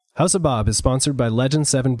House of Bob is sponsored by Legend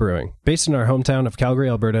 7 Brewing. Based in our hometown of Calgary,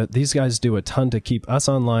 Alberta, these guys do a ton to keep us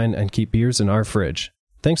online and keep beers in our fridge.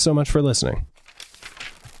 Thanks so much for listening.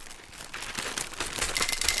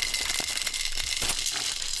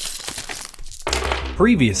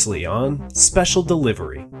 Previously on Special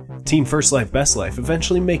Delivery. Team First Life Best Life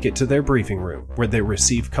eventually make it to their briefing room, where they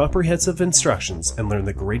receive comprehensive instructions and learn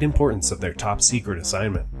the great importance of their top secret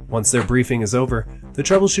assignment. Once their briefing is over, the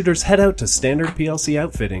troubleshooters head out to Standard PLC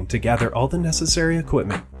Outfitting to gather all the necessary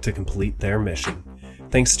equipment to complete their mission.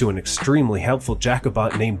 Thanks to an extremely helpful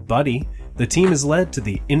Jacobot named Buddy, the team is led to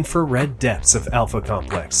the infrared depths of Alpha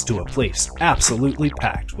Complex to a place absolutely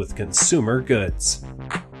packed with consumer goods.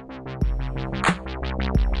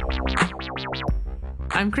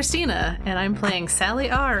 I'm Christina, and I'm playing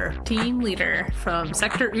Sally R., team leader from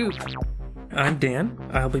Sector OOP. I'm Dan.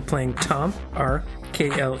 I'll be playing Tom R.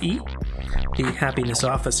 KLE, the happiness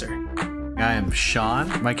officer. I am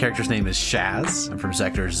Sean. My character's name is Shaz. I'm from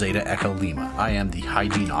Sector Zeta Echo Lima. I am the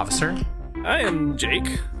hygiene officer. I am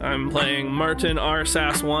Jake. I'm playing Martin R.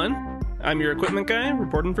 Sass 1. I'm your equipment guy,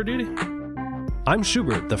 reporting for duty. I'm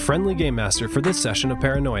Schubert, the friendly game master for this session of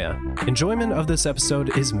Paranoia. Enjoyment of this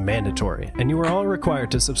episode is mandatory, and you are all required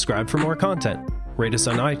to subscribe for more content. Rate us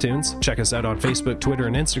on iTunes, check us out on Facebook, Twitter,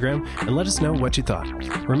 and Instagram, and let us know what you thought.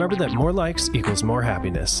 Remember that more likes equals more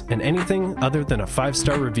happiness, and anything other than a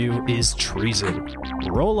 5-star review is treason.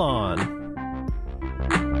 Roll on!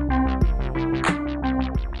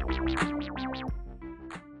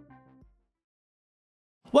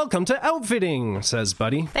 Welcome to Outfitting, says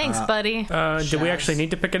Buddy. Thanks, buddy. Do we actually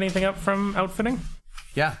need to pick anything up from outfitting?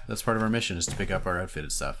 Yeah, that's part of our mission, is to pick up our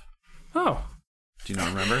outfitted stuff. Oh. Do you not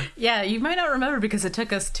remember? Yeah, you might not remember because it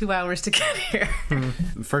took us 2 hours to get here.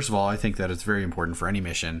 First of all, I think that it's very important for any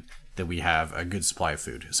mission that we have a good supply of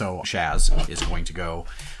food. So Shaz is going to go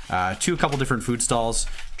to a couple different food stalls,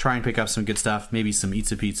 try and pick up some good stuff, maybe some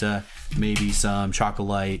Eatsa Pizza, maybe some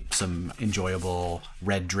Chocolate, some enjoyable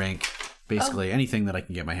red drink. Basically, anything that I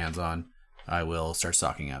can get my hands on, I will start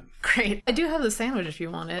stocking up. Great. I do have the sandwich if you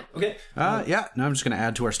want it. Okay. Yeah, now I'm just going to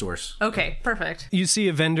add to our stores. Okay, perfect. You see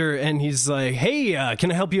a vendor, and he's like, hey,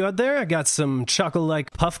 can I help you out there? I got some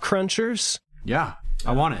chocolate puff crunchers. Yeah,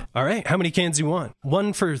 I want it. All right, how many cans do you want?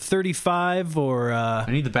 One for 35 or... I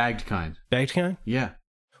need the bagged kind. Bagged kind? Yeah.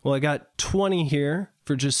 Well, I got 20 here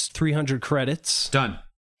for just 300 credits. Done.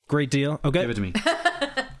 Great deal. Okay. Give it to me.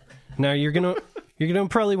 Now you're gonna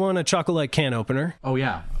probably want a chocolate can opener. Oh,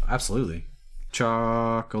 yeah, absolutely.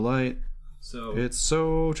 Chocolate. So it's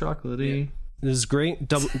so chocolatey. Yeah. This is great.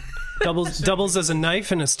 Doubles as a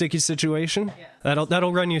knife in a sticky situation. Yeah.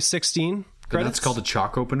 That'll run you 16 credits. That's called a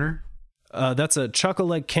chalk opener? That's a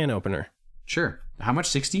chocolate can opener. Sure. How much?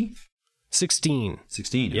 60? 16.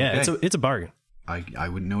 16. Yeah, okay. it's a bargain. I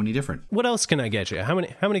wouldn't know any different. What else can I get you? How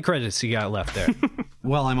many credits you got left there?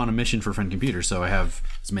 Well, I'm on a mission for Friend Computer, so I have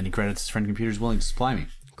as many credits as Friend Computer is willing to supply me.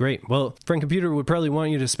 Great. Well, Friend Computer would probably want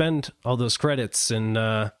you to spend all those credits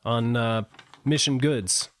on mission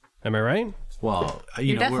goods. Am I right? Well,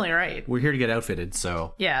 You're definitely right. We're here to get outfitted,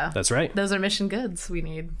 so... Yeah. That's right. Those are mission goods we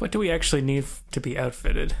need. What do we actually need to be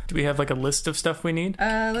outfitted? Do we have like a list of stuff we need?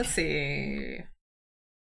 Let's see.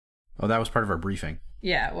 Oh, that was part of our briefing.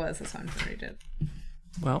 Yeah, it was. This one already did.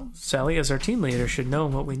 Well, Sally, as our team leader, should know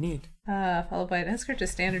what we need. Followed by an escort to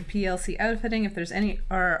Standard PLC Outfitting if there's any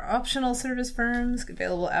or optional service firms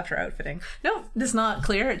available after outfitting. No, it's not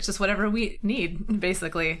clear. It's just whatever we need,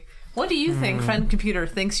 basically. What do you think Friend Computer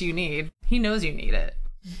thinks you need? He knows you need it.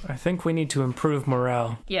 I think we need to improve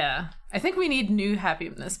morale. Yeah. I think we need new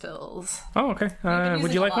happiness pills. Oh, okay.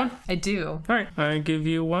 Would you like one? I do. All right, I give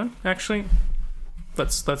you one. Actually,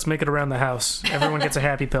 let's make it around the house. Everyone gets a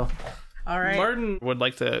happy pill. All right. Martin would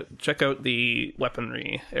like to check out the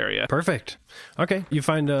weaponry area. Perfect. Okay. You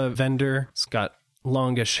find a vendor. He's got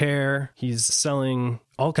longish hair. He's selling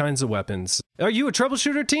all kinds of weapons. Are you a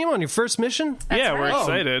troubleshooter team on your first mission? Yeah, we're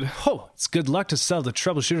excited. Oh, it's good luck to sell to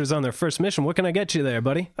troubleshooters on their first mission. What can I get you there,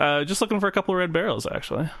 buddy? Just looking for a couple of red barrels,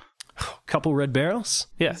 actually. Couple red barrels?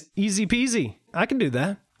 Yeah. Easy peasy. I can do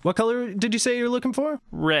that. What color did you say you're looking for?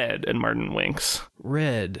 Red, and Martin winks.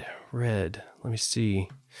 Red. Let me see.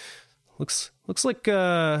 Looks like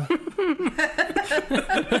Oh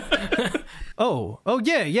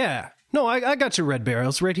yeah. No, I got your red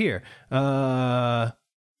barrels right here.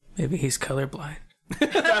 Maybe he's colorblind.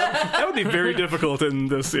 That would be very difficult in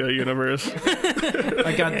this universe.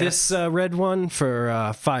 I got this red one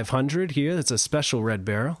for 500 here. It's a special red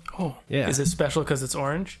barrel. Oh, yeah. Is it special because it's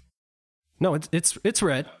orange? No, it's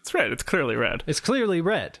red. It's red. It's clearly red. It's clearly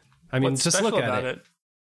red. I mean, What's just special look at about it.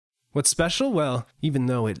 What's special? Well, even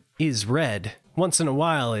though it is red, once in a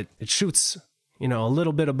while it shoots, a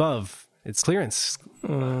little bit above its clearance.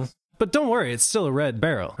 But don't worry, it's still a red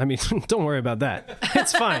barrel. I mean, don't worry about that.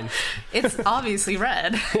 It's fine. It's obviously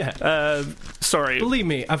red. Sorry. Believe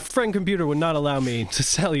me, a friend computer would not allow me to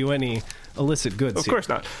sell you any illicit goods. Of course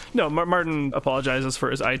not. No, Martin apologizes for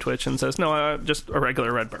his eye twitch and says, no, just a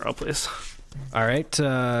regular red barrel, please. All right,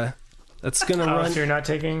 that's gonna run. So you're not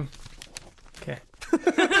taking... Okay.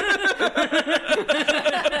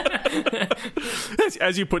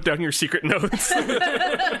 As you put down your secret notes.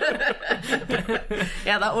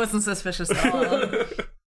 Yeah, that wasn't suspicious at all.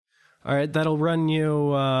 All right, that'll run you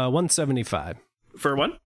 175. For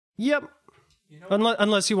one? Yep.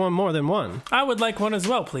 Unless you want more than one. I would like one as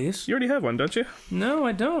well, please. You already have one, don't you? No,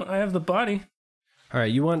 I don't. I have the body. All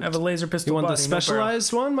right, I have a laser pistol You want body, the no barrel.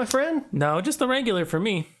 specialized one, my friend? No, just the regular for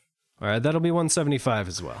me. All right, that'll be 175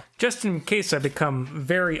 as well. Just in case I become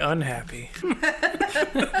very unhappy.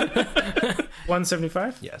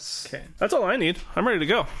 175? Yes. Okay. That's all I need. I'm ready to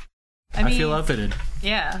go. I mean, feel outfitted.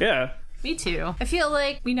 yeah. Yeah. Me too. I feel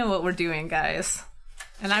like we know what we're doing, guys.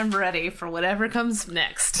 And I'm ready for whatever comes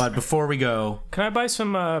next. But before we go, Can I buy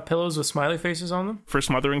some pillows with smiley faces on them? For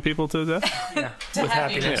smothering people to death? With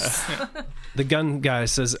happiness. The gun guy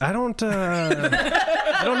says, I don't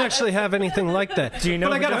actually have anything like that. Do you know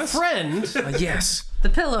But I who got a does? friend. Yes. The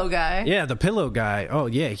pillow guy. Yeah, the pillow guy. Oh,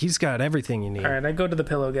 yeah, he's got everything you need. All right, I go to the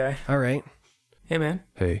pillow guy. All right. Hey, man.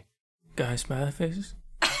 Hey. Guys, smiley faces?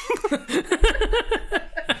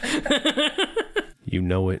 You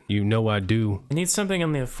know it. You know I do. I need something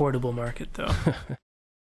on the affordable market, though.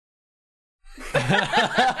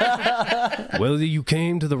 Well, you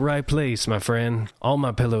came to the right place, my friend. All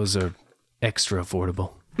my pillows are extra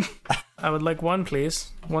affordable. I would like one,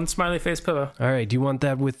 please. One smiley face pillow. All right, do you want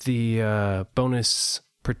that with the bonus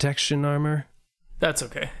protection armor? That's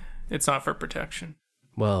okay. It's not for protection.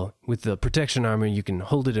 Well, with the protection armor, you can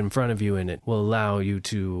hold it in front of you, and it will allow you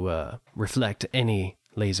to reflect any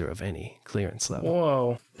laser of any clearance level.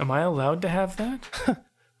 Whoa. Am I allowed to have that?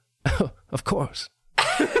 Of course.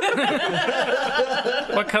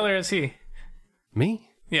 What color is he? Me?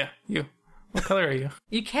 Yeah, you. What color are you?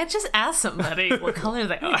 You can't just ask somebody what color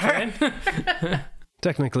they are.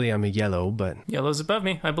 Technically, I'm a yellow, but Yellow's above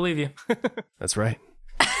me. I believe you. that's right.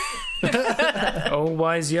 Oh,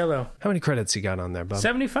 wise yellow. How many credits you got on there, bub?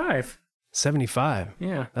 75. 75.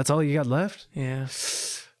 Yeah. That's all you got left? Yeah.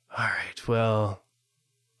 All right, well,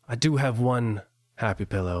 I do have one happy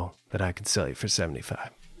pillow that I can sell you for 75.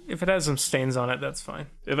 If it has some stains on it, that's fine.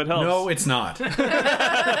 If it helps. no, it's not.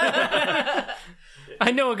 I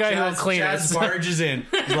know a guy who will clean Chaz it. barges in.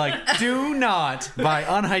 He's like, do not buy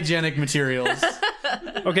unhygienic materials.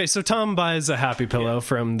 Okay, so Tom buys a happy pillow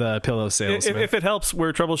from the pillow salesman. If it helps,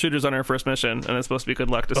 we're troubleshooters on our first mission, and it's supposed to be good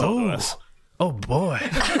luck to sell to us. Oh, boy.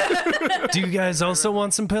 Do you guys also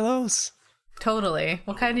want some pillows? Totally.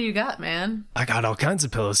 What kind do you got, man? I got all kinds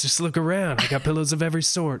of pillows. Just look around. I got pillows of every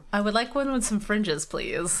sort. I would like one with some fringes,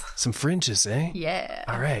 please. Some fringes, eh? Yeah.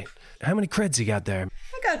 All right. How many creds you got there?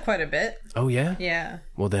 I got quite a bit. Oh, yeah? Yeah.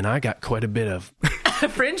 Well, then I got quite a bit of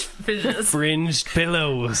Fringe fringes. fringed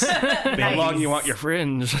pillows. How long you want your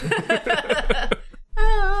fringe?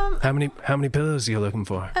 How many pillows are you looking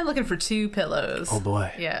for? I'm looking for 2 pillows. Oh,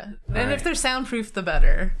 boy. Yeah. All And right. if they're soundproof, the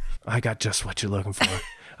better. I got just what you're looking for.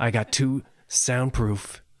 I got 2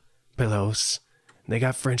 soundproof pillows. They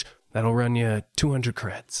got fringe. That'll run you 200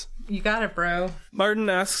 creds. You got it, bro. Martin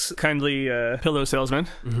asks kindly pillow salesman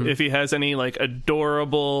if he has any like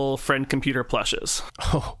adorable friend computer plushes.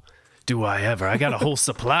 Oh, do I ever? I got a whole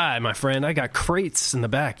supply, my friend. I got crates in the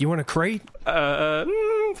back. You want a crate? How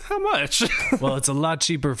much? Well, it's a lot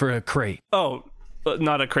cheaper for a crate. Oh,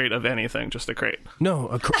 not a crate of anything, just a crate. No,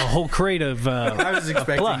 a whole crate of I was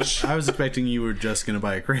plush. expecting you were just going to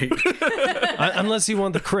buy a crate. unless you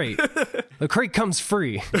want the crate. The crate comes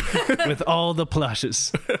free with all the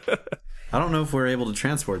plushes. I don't know if we're able to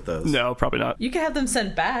transport those. No, probably not. You can have them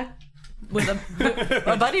sent back with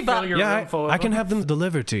a buddy Fill bot. your Yeah, room full of I can them. have them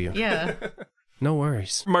delivered to you. Yeah. No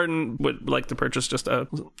worries. Martin would like to purchase just a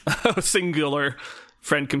singular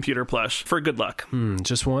friend computer plush for good luck.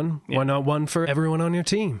 Just one? Why not one for everyone on your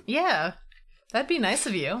team? Yeah. That'd be nice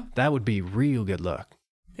of you. That would be real good luck.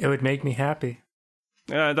 It would make me happy.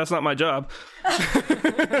 That's not my job.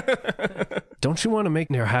 Don't you want to make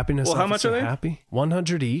their happiness Well, how much officer are they? happy?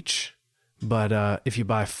 100 each. But if you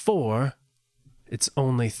buy 4, it's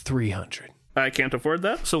only 300. I can't afford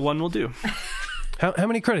that, so one will do. How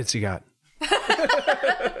many credits you got?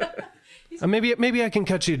 Maybe I can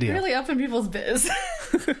cut you a deal. Really up in people's biz.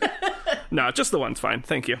 No, just the one's fine.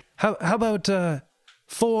 Thank you. How about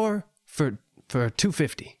 4 for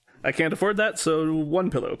 250? I can't afford that, so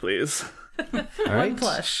one pillow, please. All right. One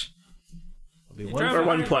plush. Or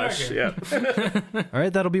 1 plush, yeah. All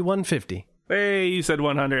right, that'll be 150. Hey, you said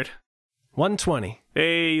 100. 120.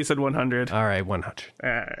 Hey, you said 100. All right, 100.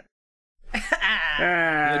 Ah.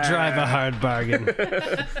 You drive a hard bargain.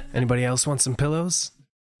 Anybody else want some pillows?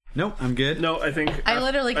 Nope, I'm good. No, I think... I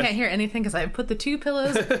literally can't hear anything because I put the 2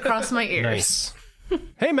 pillows across my ears. Nice.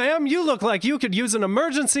 Hey, ma'am, you look like you could use an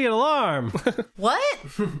emergency alarm. What?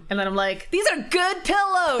 And then I'm like, these are good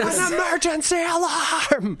pillows. An emergency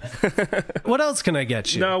alarm. What else can I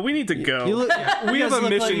get you? No, we need to go. We we have a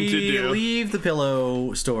mission to We do. leave the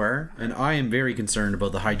pillow store, and I am very concerned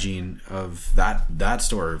about the hygiene of that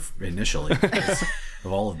store initially. because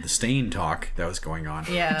of all of the stain talk that was going on.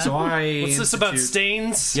 Yeah. So What's this about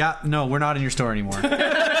stains? Yeah, no, we're not in your store anymore.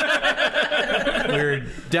 We're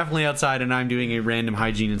definitely outside, and I'm doing a random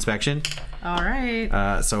hygiene inspection. All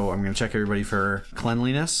right. So I'm going to check everybody for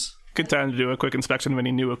cleanliness. Good time to do a quick inspection of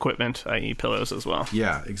any new equipment, i.e. pillows as well.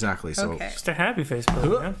 Yeah, exactly. So Okay. Just a happy face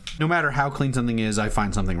pillow, man. no matter how clean something is, I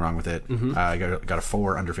find something wrong with it. I got a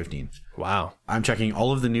 4 under 15. Wow. I'm checking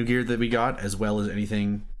all of the new gear that we got, as well as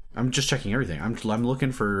anything. I'm just checking everything. I'm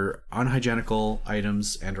looking for unhygienical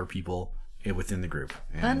items and or people within the group.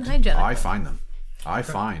 And Unhygienical. I find them. I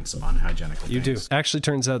find some unhygienical You do. things. Actually,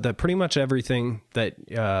 turns out that pretty much everything that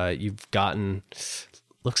you've gotten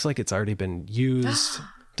looks like it's already been used. Oh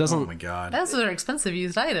Doesn't my god. Those are expensive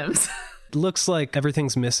used items. looks like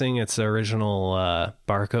everything's missing its original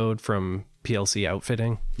barcode from PLC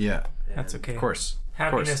Outfitting. Yeah. That's okay. Of course.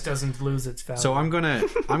 Happiness doesn't lose its value. So I'm gonna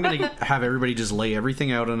have everybody just lay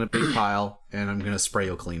everything out on a big pile, and I'm gonna spray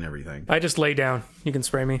clean everything. I just lay down. You can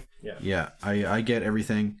spray me. Yeah, I get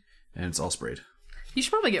everything, and it's all sprayed. You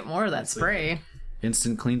should probably get more of that spray.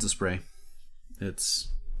 Instant cleans a spray. It's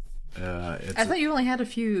I thought you only had a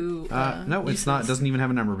few. no, it's not. It doesn't even have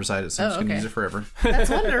a number beside it, so I'm just gonna okay. use it forever. That's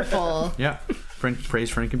wonderful. Yeah, praise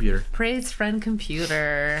friend computer. Praise friend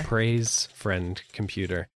computer. Praise friend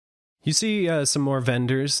computer. You see some more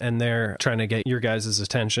vendors, and they're trying to get your guys'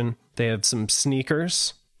 attention. They have some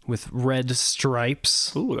sneakers with red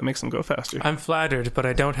stripes. Ooh, that makes them go faster. I'm flattered, but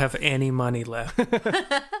I don't have any money left.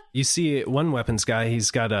 You see one weapons guy, he's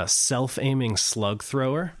got a self-aiming slug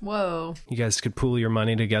thrower. Whoa. You guys could pool your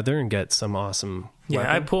money together and get some awesome Yeah,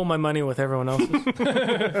 weapon. I pool my money with everyone else's.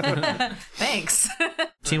 Thanks.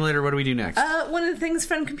 Team leader, what do we do next? One of the things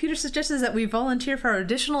friend computer suggests is that we volunteer for our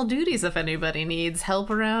additional duties if anybody needs help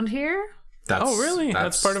around here. Oh, really?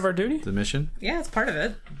 That's part of our duty? The mission? Yeah, it's part of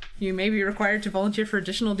it. You may be required to volunteer for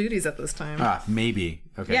additional duties at this time. Maybe.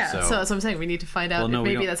 Okay, yeah, so so that's what I'm saying. We need to find out Well, no, if we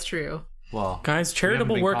maybe don't- that's true. well, Guys, we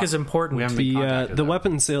charitable haven't been work is important. We haven't been contacted, The though.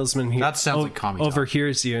 weapon salesman here That sounds like commie talk.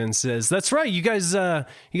 overhears you and says, "That's right. You guys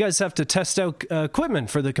have to test out equipment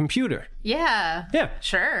for the computer." Yeah. Yeah.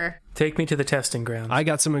 Sure. Take me to the testing grounds. I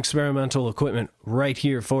got some experimental equipment right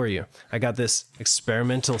here for you. I got this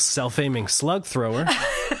experimental self-aiming slug thrower.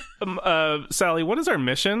 Sally, what is our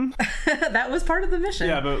mission? That was part of the mission.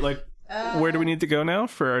 Yeah, but like, where do we need to go now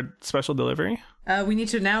for our special delivery? We need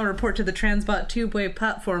to now report to the Transbot Tubeway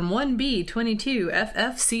platform 1B22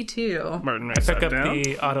 FFC2. Martin, write Pick that up down.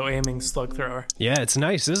 the auto-aiming slug thrower. Yeah, it's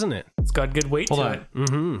nice, isn't it? It's got good weight Hold to on. it.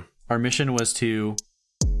 Mm-hmm. Our mission was to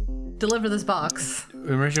Deliver this box.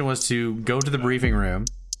 go to the briefing room,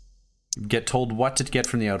 get told what to get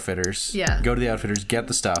from the outfitters. Yeah. Go to the outfitters, get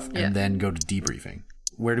the stuff, Yeah. and then go to debriefing.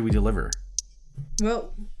 Where do we deliver?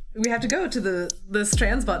 Well, we have to go to this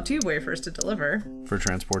Transbot Tubeway first to deliver. For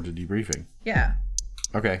transport to debriefing. Yeah.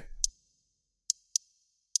 Okay.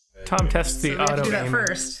 Tom tests the So we have to do that auto-aiming.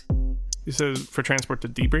 first. You said for transport to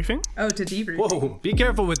debriefing? Oh, to debrief. Whoa! Be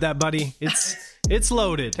careful with that, buddy. It's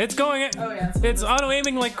loaded. It's going. yeah, It's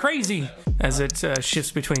auto-aiming like crazy as it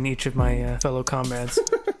shifts between each of my fellow comrades.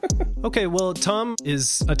 Okay, well, Tom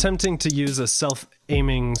is attempting to use a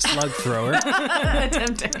self-aiming slug thrower.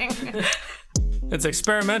 Attempting. It's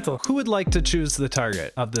experimental. Who would like to choose the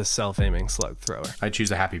target of this self-aiming slug thrower? I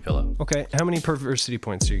choose a happy pillow. Okay, how many perversity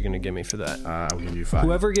points are you going to give me for that? I'll give you 5.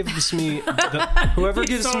 Whoever gives me,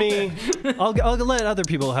 I'll let other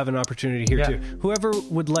people have an opportunity here too. Whoever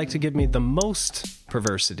would like to give me the most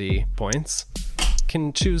perversity points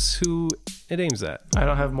can choose who it aims at. I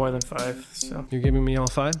don't have more than 5, so You're giving me all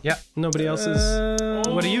 5? Yeah. Nobody else is?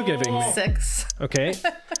 What are you giving me? 6. Okay.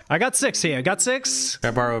 I got 6 here. I got 6. Can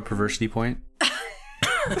I borrow a perversity point?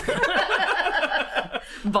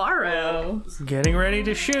 Borrow. getting ready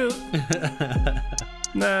to shoot.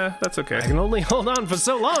 Nah, that's okay. I can only hold on for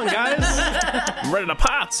so long, guys. I'm ready to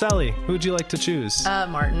pop. Sally, who'd you like to choose?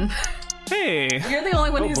 Martin. Hey, You're the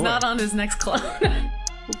only one who's boy. not on his next clone.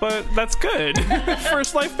 But that's good.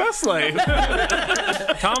 First life, best life.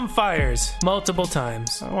 Tom fires multiple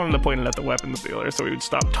times. I wanted to point it at the weapons dealer so we would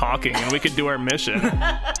stop talking and we could do our mission.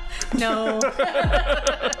 No.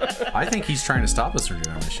 I think he's trying to stop us from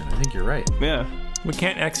doing our mission. I think you're right. Yeah. We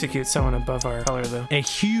can't execute someone above our color, though. A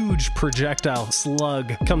huge projectile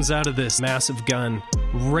slug comes out of this massive gun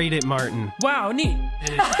right at Martin. Wow, neat.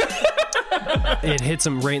 It hits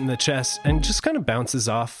him right in the chest and just kind of bounces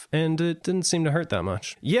off, and it didn't seem to hurt that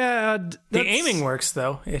much. Yeah, The aiming works,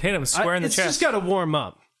 though. It hit him square in the it's chest. just got to warm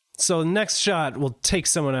up. So the next shot will take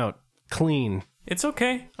someone out clean. It's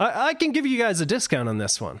okay. I can give you guys a discount on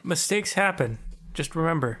this one. Mistakes happen. Just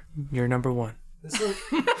remember, you're number one.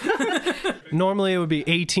 Normally it would be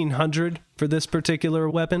 $1,800 for this particular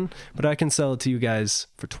weapon, but I can sell it to you guys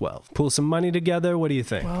for $12. Pull some money together. What do you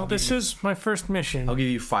think? Well, this is my first mission. I'll give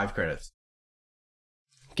you 5 credits.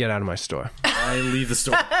 Get out of my store. I leave the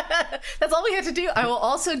store. That's all we had to do. I will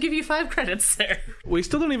also give you 5 credits, sir. We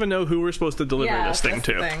still don't even know who we're supposed to deliver Yeah, this thing that's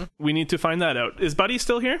the to. thing. We need to find that out. Is Buddy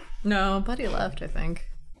still here? No, Buddy left, I think.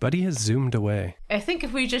 Buddy has zoomed away. I think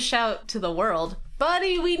if we just shout to the world,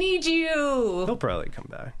 Buddy, we need you. He'll probably come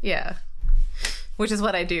back. Yeah. Which is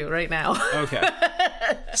what I do right now. Okay.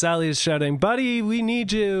 Sally is shouting, Buddy, we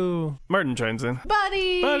need you. Martin joins in.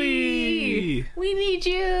 Buddy! Buddy! We need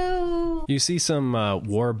you! You see some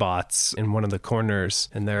war bots in one of the corners,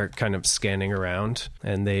 and they're kind of scanning around,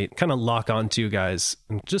 and they kind of lock onto you guys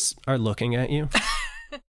and just are looking at you.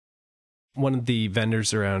 One of the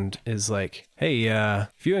vendors around is like, hey,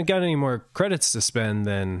 if you ain't got any more credits to spend,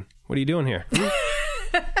 then what are you doing here?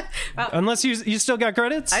 Unless you still got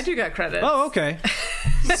credits? I do got credits. Oh, okay.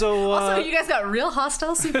 So, Also, you guys got real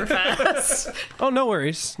hostile super fast. oh, no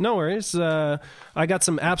worries. No worries. I got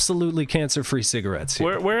some absolutely cancer-free cigarettes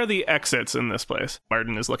here. Where are the exits in this place?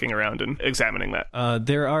 Martin is looking around and examining that.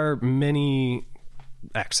 There are many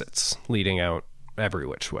exits leading out every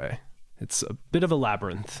which way. It's a bit of a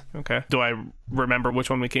labyrinth. Okay. Do I remember which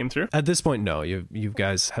one we came through? At this point, no. You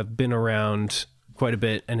guys have been around quite a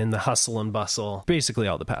bit, and in the hustle and bustle, basically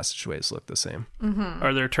all the passageways look the same. Mm-hmm.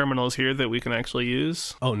 Are there terminals here that we can actually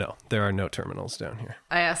use? Oh, no. There are no terminals down here.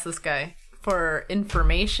 I asked this guy for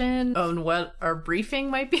information on what our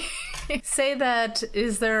briefing might be. Say that,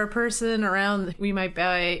 is there a person around that we might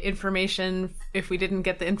buy information if we didn't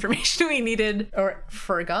get the information we needed or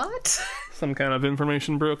forgot? Some kind of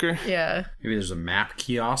information broker? Yeah. Maybe there's a map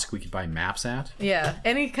kiosk we could buy maps at. Yeah.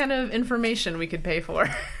 Any kind of information we could pay for.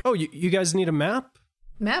 Oh, you guys need a map?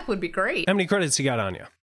 Map would be great. How many credits you got on you?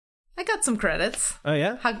 I got some credits. Oh,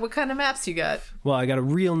 yeah? What kind of maps you got? Well, I got a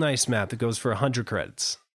real nice map that goes for 100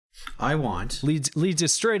 credits. I want Leads you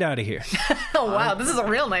straight out of here. Oh, wow. This is a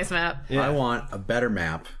real nice map. Yeah. I want a better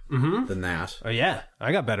map than that. Oh, yeah.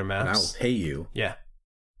 I got better And I will maps. pay you Yeah.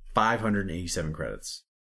 587 credits.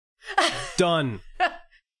 Done.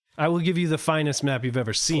 I will give you the finest map you've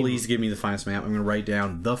ever seen. Please give me the finest map. I'm going to write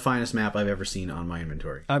down the finest map I've ever seen on my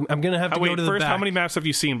inventory. I'm going to have to go Wait, to the first, back. how many maps have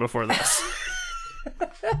you seen before this?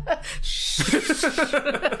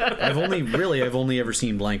 I've only ever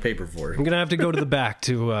seen blank paper before. I'm going to have to go to the back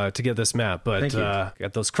to get this map, but Thank you.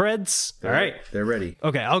 got those creds. All right. They're ready.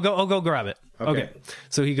 Okay, I'll go grab it. Okay. Okay.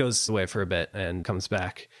 So he goes away for a bit and comes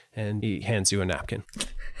back and he hands you a napkin.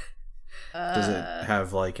 Does it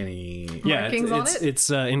have like any... Yeah, Markings on it's it? it's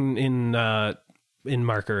in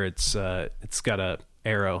marker. It's got a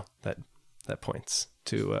arrow that points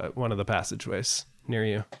to one of the passageways near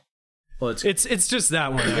you. Well, It's just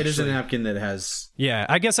that one. it is a actually. napkin that has... Yeah,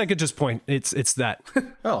 I guess I could just point. It's that.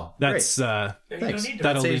 Oh, That's great. Thanks.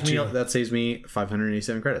 that'll lead you. That saves me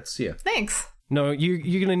 587 credits. See ya. Thanks. No,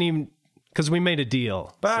 you're gonna need because we made a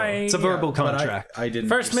deal. Bye. So it's a verbal But contract. I didn't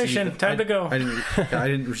First receive- mission, time to go. I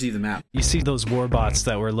didn't receive the map. You see those warbots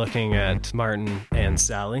that were looking at Martin and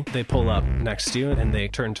Sally. They pull up next to you and they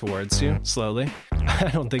turn towards you slowly. I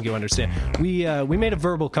don't think you understand. We made a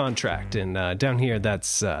verbal contract, and down here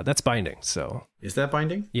that's binding. So Is that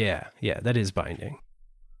binding? yeah, that is binding.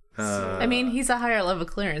 I mean, he's a higher level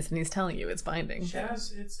clearance and he's telling you it's binding.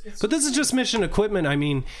 But this is just mission equipment. I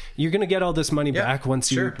mean, you're gonna get all this money Yeah, back once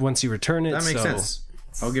sure. you return it. That makes so- sense.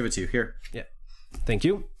 I'll give it to you. Here. Yeah. Thank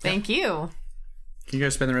you. Thank you. Can you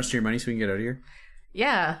guys spend the rest of your money so we can get out of here?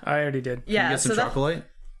 Yeah. I already did. Yeah. Get some so chocolate?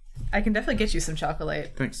 I can definitely get you some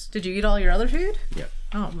chocolate. Thanks. Did you eat all your other food? Yeah.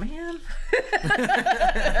 Oh, man.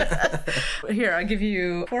 Here, I'll give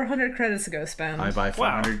you 400 credits to go spend. I buy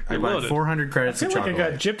 400. I you're buy loaded. 400 I credits feel of like I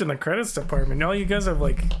chocolate. got gypped in the credits department. All you guys have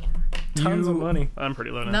like tons of money. I'm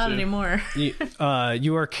pretty low now, Not too. anymore.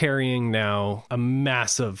 You are carrying now a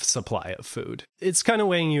massive supply of food. It's kind of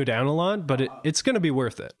weighing you down a lot, but it's going to be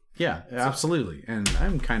worth it. Yeah, absolutely. And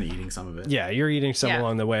I'm kind of eating some of it. Yeah, you're eating some Yeah.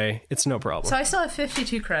 along the way. It's no problem. So I still have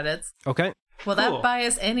 52 credits. Okay. Will that buy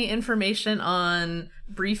us any information on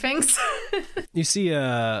briefings? You see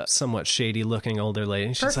a somewhat shady-looking older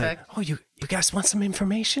lady. She's Perfect. like, "Oh, you guys want some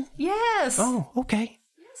information? Yes. Oh, okay.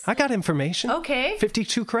 I got information. Okay.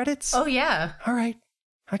 52 credits? Oh, yeah. All right.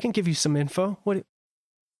 I can give you some info. What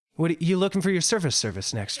you looking for your service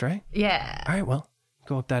next, right? Yeah. All right, well,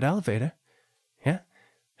 go up that elevator. Yeah.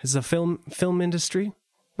 There's a film industry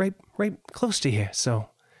right close to here. So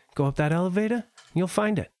go up that elevator, you'll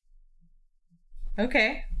find it.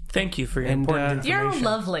 Okay. Thank you for your And, important You're information.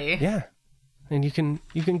 lovely. Yeah. And you can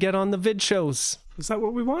get on the vid shows. Is that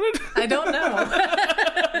what we wanted? I don't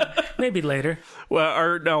know. Maybe later.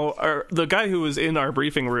 Well, the guy who was in our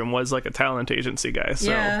briefing room was like a talent agency guy, so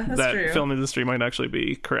Yeah, that's that true. film industry might actually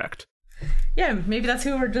be correct. Yeah, maybe that's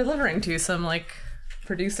who we're delivering to, some, like,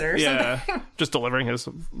 producer or Yeah, something. just delivering his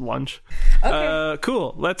lunch. Okay.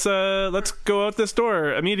 Cool. Let's go out this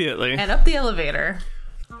door immediately. And up the elevator.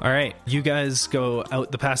 All right, you guys go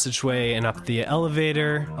out the passageway and up the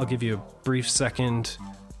elevator. I'll give you a brief second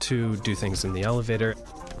to do things in the elevator.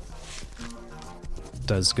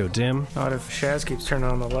 Does go dim. Not if Shaz keeps turning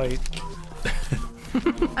on the light.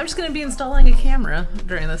 I'm just going to be installing a camera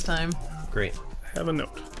during this time. Great. Have a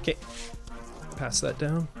note. Okay. Pass that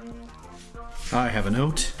down. I have a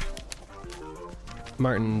note.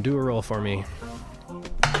 Martin, do a roll for me.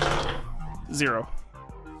 0.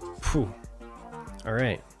 Phew. All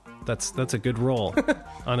right. That's a good roll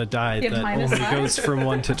on a die Yeah, that minus only 5. goes from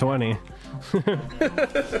 1 to 20.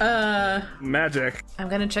 Magic. I'm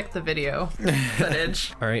going to check the video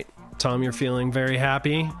footage. All right. Tom, you're feeling very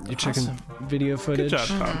happy. You're checking video Good footage. job,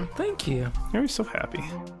 Tom. Thank you. You're so happy.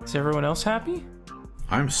 Is everyone else happy?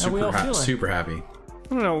 I'm we all feeling? super happy.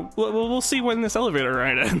 I don't know. We'll see when this elevator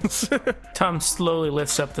ride ends. Tom slowly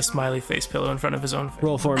lifts up the smiley face pillow in front of his own face.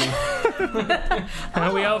 Roll for me. How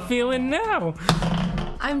are we all feeling now?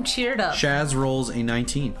 I'm cheered up. Shaz rolls a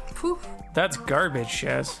 19. Poof. That's garbage,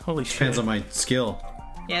 Shaz. Holy shit. Depends on my skill.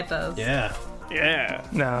 Yeah, it does. Yeah. Yeah.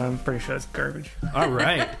 No, I'm pretty sure that's garbage. All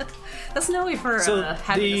right. That's no way for So a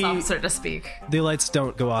happiness the- officer to speak. The lights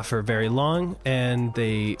don't go off for very long, and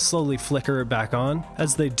they slowly flicker back on.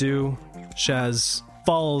 As they do, Shaz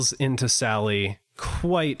falls into Sally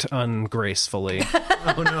quite ungracefully.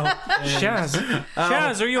 Oh no. Shaz,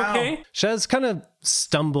 Shaz, are you okay? Shaz kind of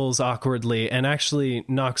stumbles awkwardly and actually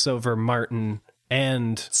knocks over Martin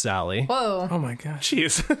and Sally. Whoa. Oh my gosh.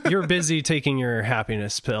 Jeez. You're busy taking your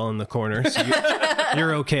happiness pill in the corner, so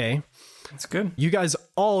you're okay. That's good. You guys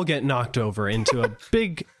all get knocked over into a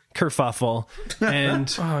big kerfuffle,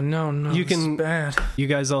 and Oh no, You this is can- bad. you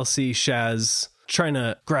guys all see Shaz trying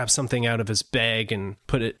to grab something out of his bag and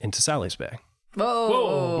put it into Sally's bag.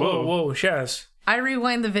 Whoa. Whoa, Shaz. I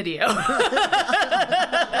rewind the video.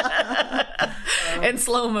 In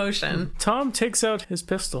slow motion. Tom takes out his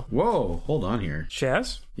pistol. Whoa, hold on here.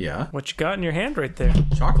 Shaz, Yeah. what you got in your hand right there?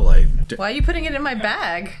 Chocolate. Why are you putting it in my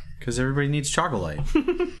bag? Because everybody needs chocolate.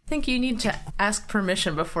 I think you need to ask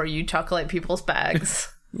permission before you chocolate people's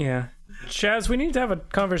bags. Yeah. Shaz, we need to have a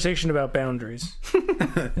conversation about boundaries.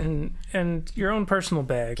 and your own personal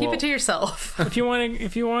bag. Keep it to yourself. If you want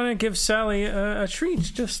to give Sally a treat,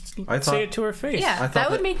 just say it to her face. Yeah, thought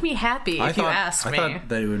that would that- make me happy if you asked I me. thought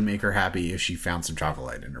that it would make her happy if she found some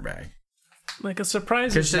chocolate in her bag. Like a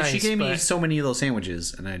surprise is Because nice, she gave me but so many of those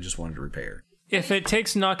sandwiches, and I just wanted to repay her. if it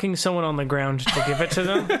takes knocking someone on the ground to give it to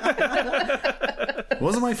them, It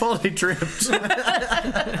wasn't my fault I tripped.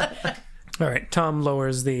 all right. Tom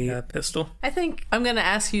lowers the pistol, I think I'm going to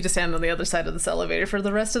ask you to stand on the other side of this elevator for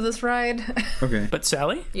the rest of this ride. Okay. but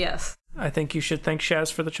Sally, Yes. I think you should thank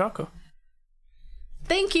Shaz for the choco.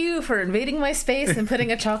 Thank you for invading my space and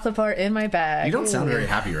putting a chocolate bar in my bag. You don't sound very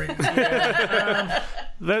happy right now.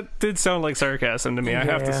 That did sound like sarcasm to me, I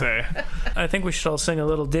have to Yeah. say. I think we should all sing a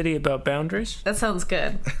little ditty about boundaries. That sounds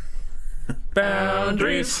good.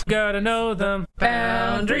 Boundaries, gotta know them.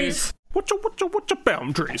 Boundaries. What's your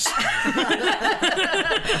boundaries?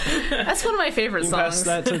 That's one of my favorite Pass songs.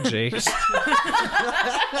 that to Jake.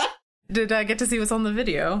 Did I get to see what's on the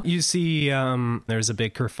video? You see, there's a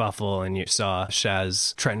big kerfuffle, and you saw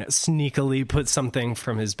Shaz trying to sneakily put something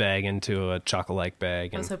from his bag into a chocolate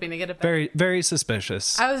bag. I was And hoping to get it back. very, very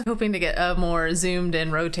suspicious. I was hoping to get a more zoomed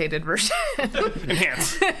in, rotated version.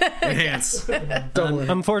 Enhance. Enhance.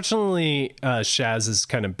 Unfortunately, Shaz's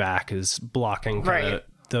kind of back is blocking kind of Right.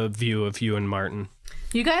 the view of you and Martin.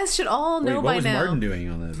 You guys should all Wait, know what by was now. Martin doing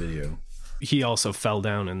on that video? He also fell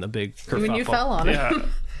down in the big kerfuffle. When you fell on it. Yeah.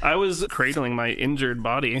 I was cradling my injured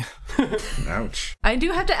body. Ouch. I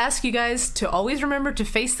do have to ask you guys to always remember to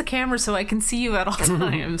face the camera so I can see you at all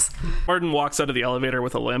times. Martin walks out of the elevator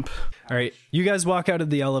with a limp. All right, you guys walk out of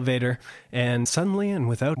the elevator, and suddenly and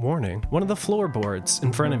without warning, one of the floorboards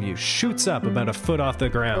in front of you shoots up about a foot off the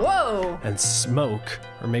ground. Whoa! And smoke,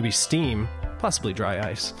 or maybe steam, possibly dry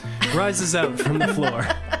ice, rises out from the floor.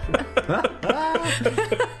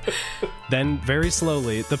 Then, very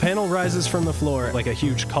slowly, the panel rises from the floor like a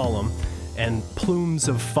huge column, and plumes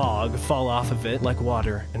of fog fall off of it like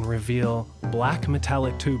water and reveal black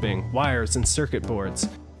metallic tubing, wires, and circuit boards.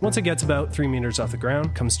 Once it gets about 3 meters off the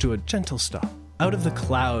ground, comes to a gentle stop. Out of the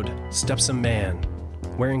cloud steps a man,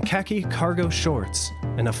 wearing khaki cargo shorts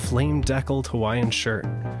and a flame-deckled Hawaiian shirt.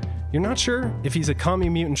 You're not sure if he's a commie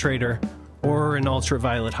mutant trader or an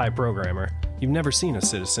ultraviolet high programmer. You've never seen a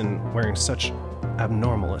citizen wearing such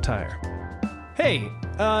abnormal attire. Hey,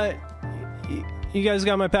 you guys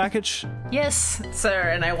got my package? Yes, sir.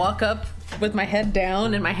 And I walk up with my head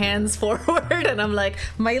down and my hands forward, and I'm like,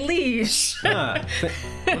 my leash.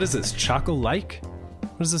 What is this, Choco-like?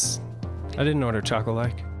 What is this? I didn't order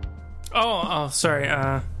Choco-like. Oh, sorry.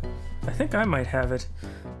 I think I might have it.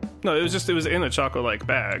 No, it was in a Choco-like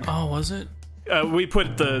bag. Oh, was it? We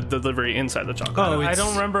put the delivery inside the Choco. Oh, I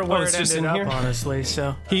don't remember where it's it just ended in up, here? honestly,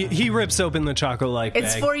 so... He rips open the Choco-like bag.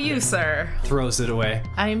 It's for you, sir. Throws it away.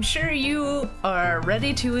 I'm sure you are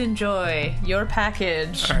ready to enjoy your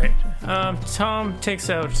package. All right. Tom takes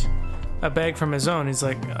out a bag from his own. He's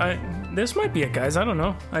like, this might be it, guys. I don't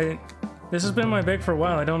know. This has been my bag for a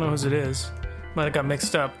while. I don't know whose it is. Might have got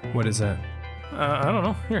mixed up. What is that? I don't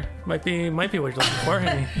know. Here, might be what you're looking for.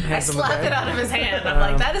 And he I hands him the slap bag. it out of his hand. I'm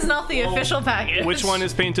like, that is not the official package. Which one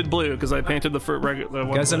is painted blue? Because I painted the regular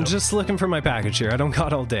one. Guys, blue. I'm just looking for my package here. I don't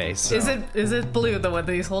got all day, so. Is it blue, the one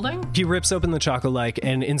that he's holding? He rips open the Choco-like,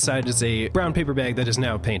 and inside is a brown paper bag that is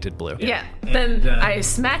now painted blue. Yeah. Then I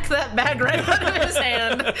smack that bag right out of his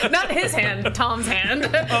hand. Not his hand, Tom's hand.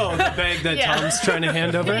 Oh, the bag that Yeah. Tom's trying to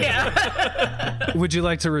hand over? Yeah. Would you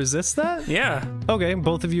like to resist that? Yeah. Okay,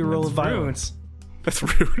 both of you roll That's violence. That's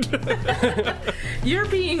rude. You're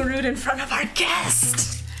being rude in front of our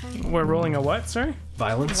guest. We're rolling a what? Sorry?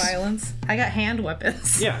 Violence? Violence. I got hand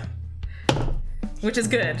weapons. Yeah. Which is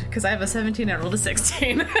good, because I have a 17 and I rolled a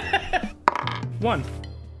 16. 1.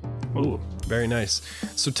 Ooh, very nice.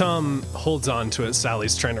 So Tom holds on to it.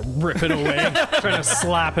 Sally's trying to rip it away, trying to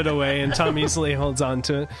slap it away, and Tom easily holds on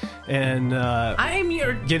to it and I am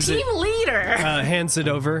your Gives team it- leader. hands it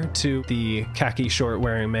over to the khaki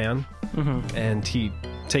short-wearing man. And he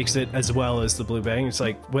takes it as well as the blue bag. He's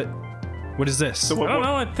like, "What is this?" I don't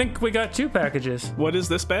know. I think we got 2 packages. What is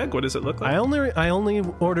this bag? What does it look like? I only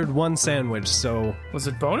ordered one sandwich, so Was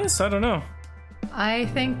it bonus? I don't know. I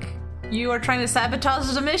think you are trying to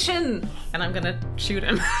sabotage the mission. And I'm gonna shoot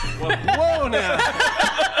him. whoa now!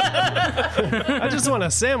 I just want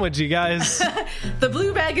a sandwich, you guys. The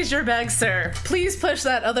blue bag is your bag, sir. Please push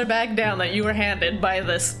that other bag down that you were handed by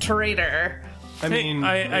this traitor. I mean,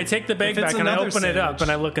 I take the bag if it's back and I another open it up sandwich-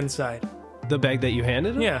 and I look inside. the bag that you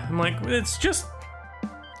handed him? Yeah, I'm like, it's just,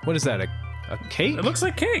 What is that? A cake? it looks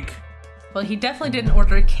like cake. Well, he definitely didn't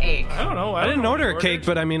order a cake. I don't know. I didn't order a cake,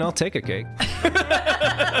 but I mean, I'll take a cake.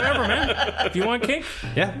 whatever, man. If you want cake,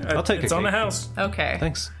 Yeah, I'll take it's a cake. on the house. Okay.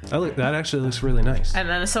 Thanks. That actually looks really nice. And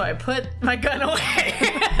then so I put my gun away.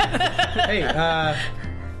 Hey, I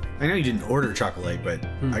know you didn't order chocolate, but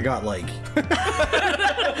I got like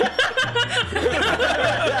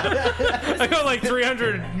I got like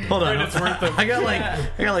 300 hold on, credits worth of. I got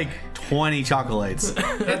like 20 chocolates,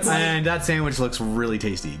 and that sandwich looks really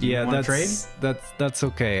tasty. Do you Yeah, want to trade? that's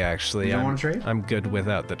okay actually. You don't I'm- wanna trade? I'm good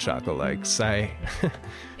without the Choco-likes. I've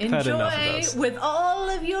had enough of Enjoy those. with all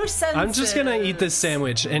of your senses. I'm just gonna eat this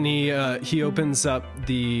sandwich, and he opens up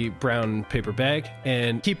the brown paper bag,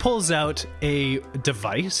 and he pulls out a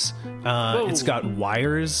device. It's got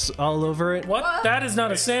wires all over it. What? That is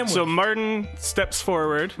not a sandwich. So Martin steps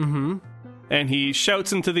forward, and he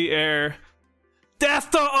shouts into the air, "Death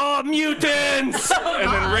to all mutants!"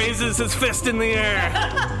 and then raises his fist in the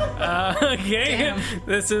air. Okay.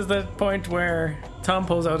 This is the point where Tom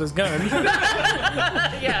pulls out his gun.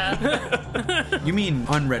 Yeah. You mean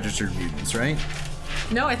unregistered mutants, right?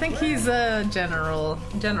 No, I think he's a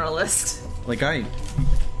generalist. Like I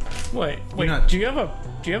Wait. not- Do you have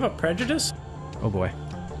a prejudice? Oh boy.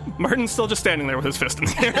 Martin's still just standing there with his fist in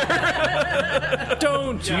the air.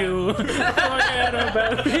 Don't you forget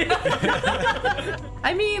about me.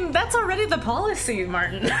 I mean, that's already the policy,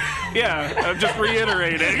 Martin. Yeah, I'm just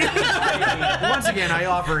reiterating. Once again, I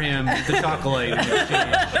offer him the chocolate in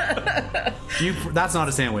exchange. That's not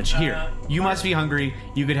a sandwich. Here, you must be hungry.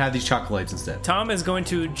 You could have these chocolates instead. Tom is going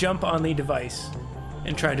to jump on the device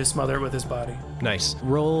and try to smother it with his body. Nice.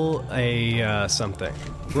 Roll a something.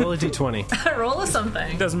 Roll a d20. Roll a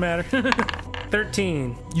something. Doesn't matter.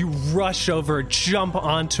 13. You rush over, jump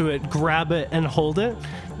onto it, grab it, and hold it.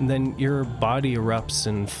 And then your body erupts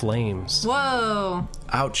in flames. Whoa.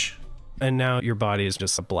 Ouch. And now your body is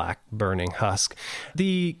just a black, burning husk.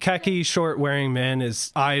 The khaki short-wearing man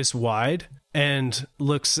is eyes wide and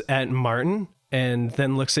looks at Martin and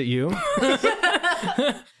then looks at you.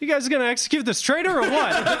 You guys gonna execute this traitor or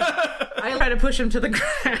what? I try to push him to the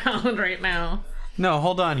ground right now. No,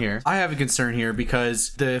 hold on here. I have a concern here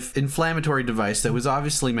because the inflammatory device that was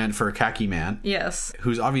obviously meant for a khaki man, Yes.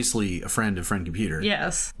 who's obviously a friend of Friend Computer,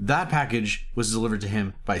 Yes. that package was delivered to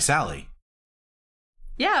him by Sally.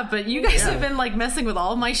 Yeah, but you guys have been like messing with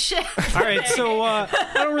all my shit. All right, so I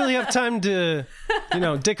don't really have time to,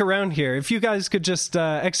 dick around here. If you guys could just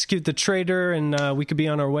execute the traitor and we could be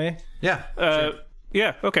on our way. Yeah. Sure.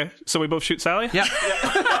 Yeah, okay. So we both shoot Sally? Yeah.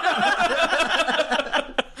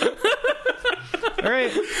 All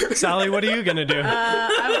right, Sally, what are you gonna do?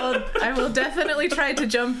 I will definitely try to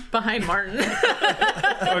jump behind Martin.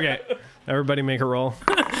 Okay, everybody make a roll.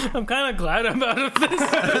 I'm kind of glad I'm out of this.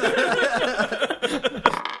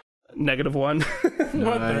 -1.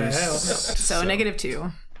 What the hell? So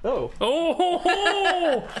 -2.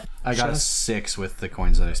 Oh! I got a 6 with the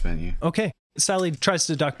coins that I spent you. Okay, Sally tries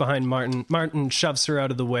to duck behind Martin. Martin shoves her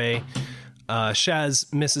out of the way.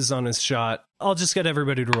 Shaz misses on his shot. I'll just get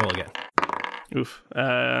everybody to roll again. Oof.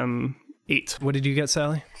 8. What did you get,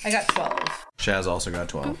 Sally? I got 12. Shaz also got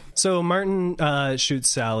 12. So Martin shoots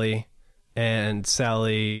Sally, and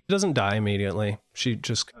Sally doesn't die immediately. She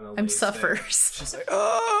just kind of suffers.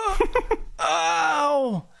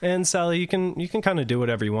 ow! And Sally, you can kind of do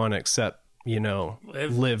whatever you want except,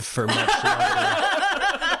 live for much longer.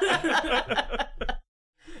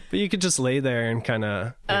 But you could just lay there and kind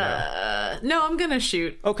of. No, I'm gonna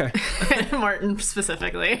shoot. Okay. Martin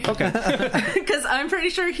specifically. Okay. Because I'm pretty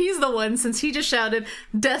sure he's the one, since he just shouted,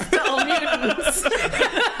 "Death to all mutants."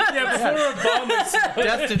 Yeah, before a bomb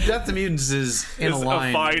explodes. Death to mutants is in It's a a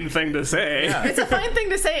line. fine thing to say. It's a fine thing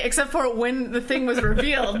to say, except for when the thing was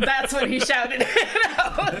revealed. That's when he shouted it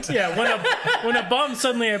out. Yeah, when a bomb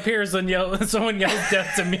suddenly appears, then someone yells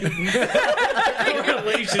 "Death to mutants."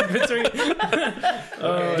 Correlation between. Do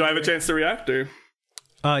I have a chance to react, or?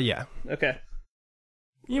 Yeah. Okay.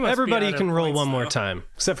 You must Everybody be out of can roll points, one more though. time,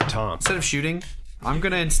 except for Tom. Instead of shooting, I'm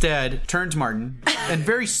going to instead turn to Martin and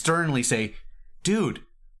very sternly say, "Dude,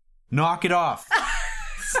 knock it off."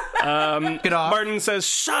 Knock it off. Martin says,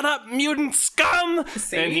 "Shut up, mutant scum!"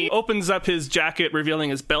 See? And he opens up his jacket,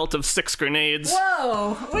 revealing his belt of 6 grenades.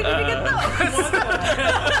 Whoa! Where did you get those?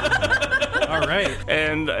 All right.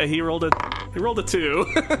 And he rolled a 2.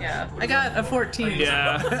 Yeah, I got a 14.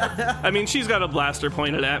 Yeah. I mean, she's got a blaster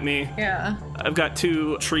pointed at me. Yeah. I've got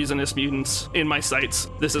 2 treasonous mutants in my sights.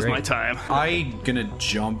 This is Great. my time. I'm going to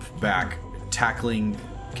jump back, tackling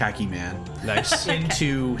Khaki Man Nice.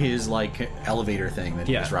 into his elevator thing that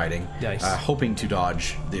he Yeah. was riding, Nice. hoping to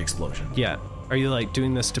dodge the explosion. Yeah. Are you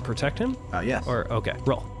doing this to protect him? Yes. Or okay,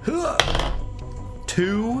 roll.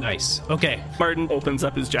 2. Nice. Okay. Martin opens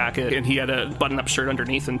up his jacket, and he had a button-up shirt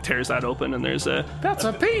underneath, and tears that open, and there's a... That's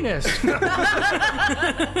a penis.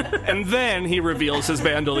 And then he reveals his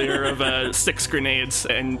bandolier of 6 grenades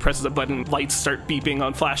and presses a button. Lights start beeping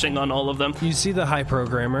on, flashing on all of them. You see the high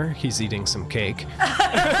programmer. He's eating some cake.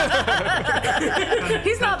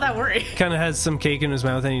 He's not that worried. Kind of has some cake in his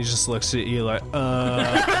mouth, and he just looks at you like,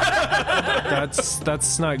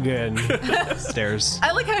 that's not good. Stares.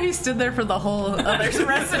 I like how he stood there for the whole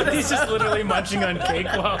rest of He's this. just literally munching on cake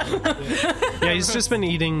while. Yeah, he's just been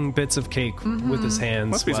eating bits of cake with his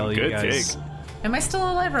hands Must be some while you good guys. cake. Am I still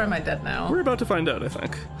alive or am I dead now? We're about to find out, I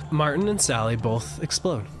think. Martin and Sally both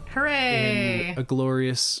explode. Hooray! A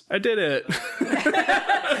glorious. I did it. You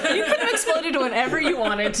could have exploded whenever you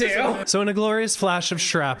wanted to. So in a glorious flash of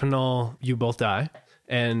shrapnel, you both die.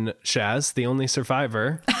 And Shaz, the only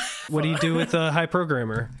survivor, what do you do with the high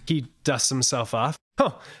programmer? He dusts himself off.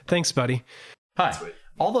 Oh, thanks, buddy. Hi.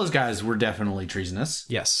 All those guys were definitely treasonous.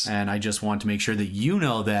 Yes. And I just want to make sure that you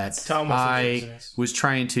know that Tom wasn't I treasonous. was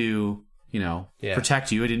trying to, Yeah.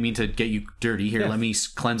 protect you. I didn't mean to get you dirty. Here, let me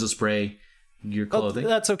cleanse a spray your Oh, clothing.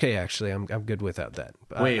 that's okay, actually. I'm good without that.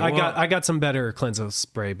 Wait, I what? got some better cleanser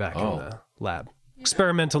spray back in Oh. the lab.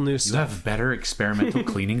 Experimental new You stuff. have better experimental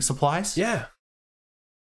cleaning supplies? Yeah.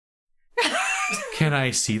 Can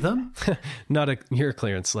I see them? Not at your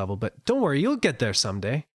clearance level, but don't worry, you'll get there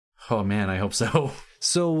someday. Oh man, I hope so.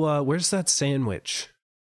 So, where's that sandwich?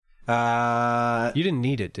 You You didn't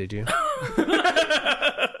need it, did you?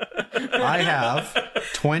 I have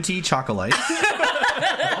 20 chocolates.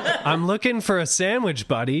 I'm looking for a sandwich,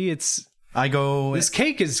 buddy. I go. This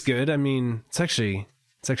cake is good. I mean, it's actually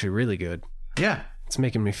really good. Yeah. It's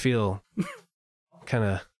making me feel kind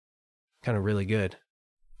of really good.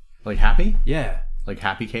 Like happy? Yeah. Like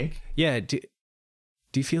happy cake? Yeah. Do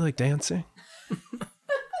you feel like dancing?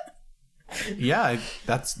 Yeah,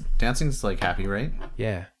 that's dancing's like happy, right?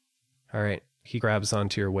 Yeah. All right. He grabs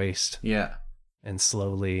onto your waist Yeah. and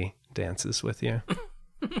slowly dances with you.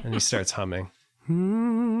 And he starts humming. So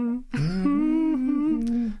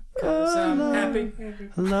I'm happy.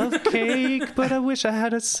 I love cake, but I wish I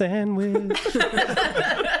had a sandwich.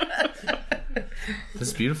 This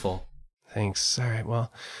is beautiful. Thanks. All right.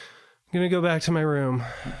 Well, I'm going to go back to my room.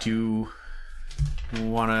 Do you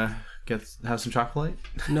want to have some chocolate?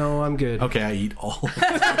 No, I'm good. Okay, I eat all.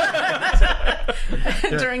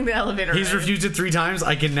 During the elevator He's ride. refused it 3 times.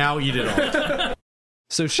 I can now eat it all.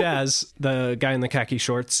 So Shaz, the guy in the khaki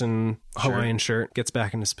shorts and Hawaiian shirt, gets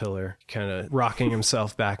back in his pillar, kind of rocking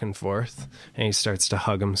himself back and forth, and he starts to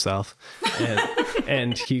hug himself.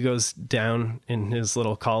 And he goes down in his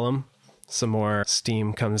little column. Some more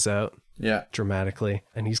steam comes out Yeah. dramatically,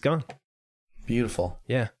 and he's gone. Beautiful.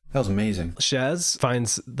 Yeah. That was amazing. Shaz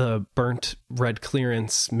finds the burnt red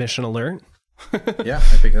clearance mission alert. Yeah,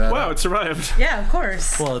 I picked that Wow, up. it survived. Yeah, of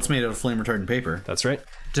course. Well, it's made out of flame retardant paper. That's right.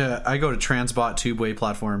 I go to Transbot tubeway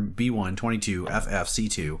platform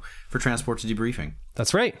B122FFC2 for transport to debriefing.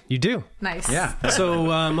 That's right. You do. Nice. Yeah.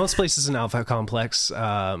 So most places in Alpha Complex,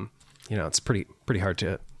 it's pretty hard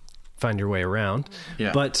to find your way around.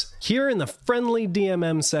 Yeah. But here in the friendly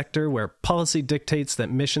DMM sector, where policy dictates that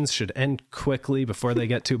missions should end quickly before they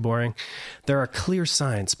get too boring, there are clear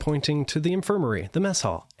signs pointing to the infirmary, the mess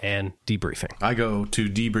hall, and debriefing. I go to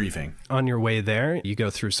debriefing. On your way there, you go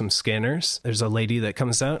through some scanners. There's a lady that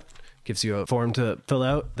comes out, gives you a form to fill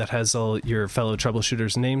out that has all your fellow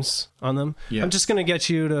troubleshooters' names on them. Yeah. I'm just going to get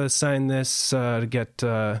you to sign this to get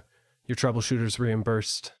your troubleshooters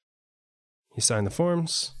reimbursed. You sign the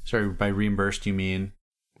forms. Sorry, by reimbursed you mean?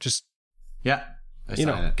 Just, Yeah, I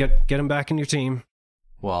sign it. get them back in your team.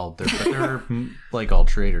 Well, they're like all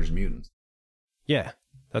traitors, mutants. Yeah,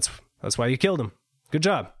 that's why you killed him. Good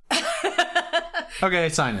job. Okay, I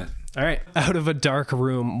sign it. All right. Out of a dark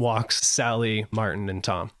room walks Sally, Martin, and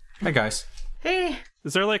Tom. Hey, guys. Hey,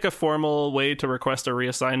 Is there like a formal way to request a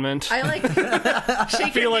reassignment? I like shake I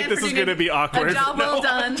feel like this is going to be awkward. A job well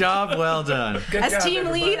done. Job well done. As team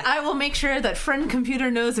lead, I will make sure that Friend Computer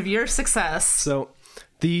knows of your success. So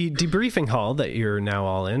the debriefing hall that you're now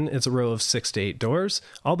all in is a row of 6 to 8 doors.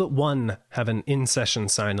 All but one have an in-session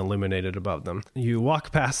sign illuminated above them. You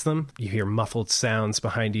walk past them, you hear muffled sounds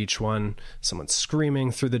behind each one, someone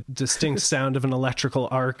screaming through the distinct sound of an electrical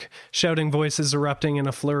arc, shouting voices erupting in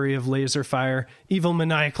a flurry of laser fire, evil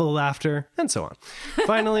maniacal laughter, and so on.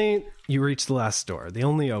 Finally, you reach the last door, the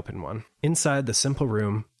only open one. Inside the simple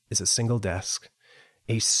room is a single desk.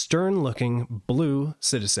 A stern-looking blue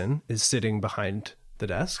citizen is sitting behind the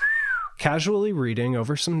desk, casually reading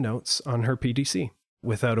over some notes on her PDC.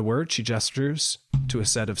 Without a word, she gestures to a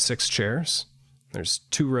set of 6 chairs. There's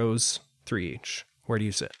 2 rows, 3 each. Where do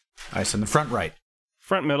you sit? I sit in the front right.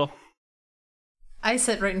 Front middle. I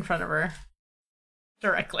sit right in front of her.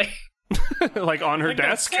 Directly. Like on her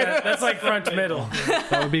desk. That's like front middle.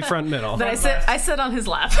 That would be front middle. Then I sit on his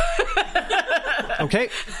lap. Okay.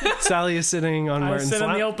 Sally is sitting on I Martin's sit on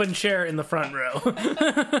lap. the open chair in the front row.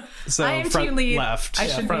 So I am front team lead. left. I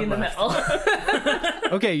should be front in the left.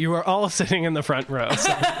 middle. Okay, you are all sitting in the front row. So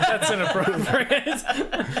That's inappropriate.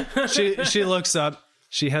 she looks up.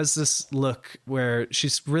 She has this look where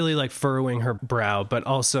she's really like furrowing her brow, but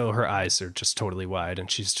also her eyes are just totally wide,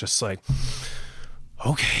 and she's just like,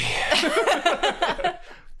 okay.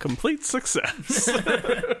 Complete success.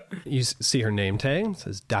 You see her name tag. It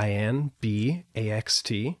says Diane B.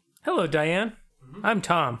 AXT. Hello, Diane. I'm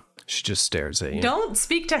Tom. She just stares at you. Don't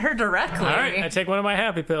speak to her directly. All right, I take one of my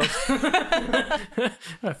happy pills.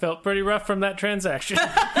 I felt pretty rough from that transaction.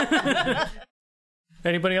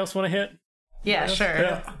 Anybody else want to hit? Yeah,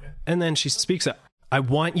 sure. And then she speaks up. I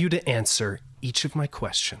want you to answer each of my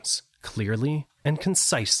questions clearly and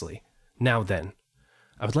concisely. Now then,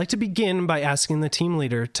 I would like to begin by asking the team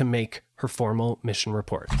leader to make her formal mission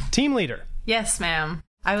report. Team leader. Yes, ma'am.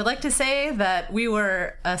 I would like to say that we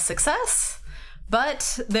were a success,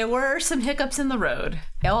 but there were some hiccups in the road.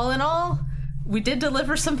 All in all, we did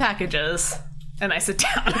deliver some packages. And I sit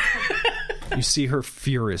down. You see her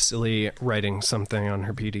furiously writing something on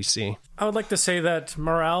her PDC. I would like to say that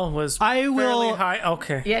morale was I will- fairly high.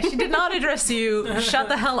 Okay. Yeah, she did not address you. Shut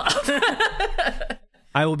the hell up.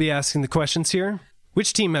 I will be asking the questions here.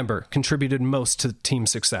 Which team member contributed most to team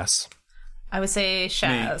success? I would say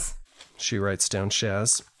Shaz. She writes down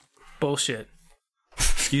Shaz. Bullshit.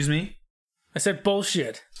 Excuse me? I said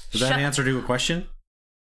bullshit. Was that an answer to a question?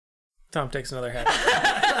 Tom takes another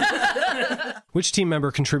hat. Which team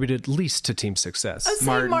member contributed least to team success? I would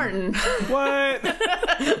say Martin. What?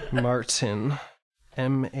 Martin.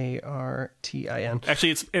 Martin.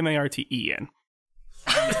 Actually, it's Marten.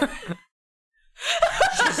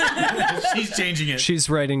 She's changing it. She's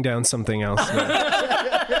writing down something else now.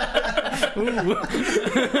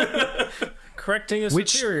 Correcting a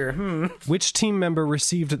superior. Which team member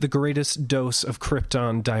received the greatest dose of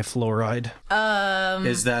krypton difluoride?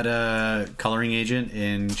 Is that a coloring agent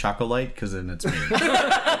in Chocolate? Because then it's me.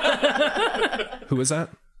 Who was that?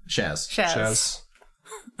 Shaz. Shaz.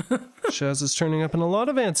 Shaz is turning up in a lot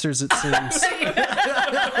of answers, it seems.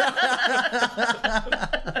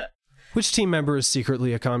 Which team member is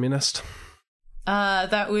secretly a communist?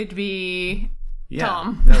 That would be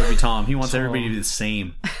Tom. That would be Tom. He wants everybody to be the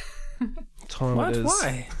same. Tom What? it is.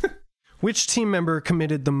 Why? Which team member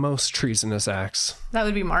committed the most treasonous acts? That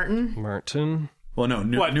would be Martin. Martin. Well, no.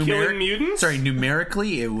 What, killing mutants? Sorry,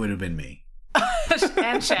 numerically, it would have been me.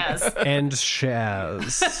 And Shaz. And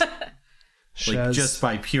Shaz. Like, just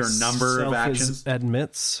by pure number of actions.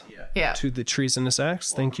 Admits Yeah. to the treasonous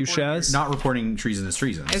acts. Thank you, Shaz. Not reporting treason is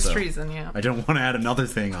treason. It's so treason, yeah. I don't want to add another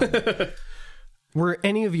thing on it. Were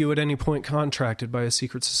any of you at any point contracted by a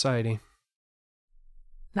secret society?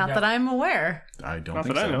 Not that I'm aware. I don't Not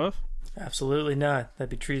think that so. I know of. Absolutely not. That'd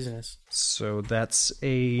be treasonous. So that's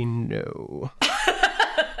a no.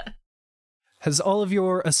 Has all of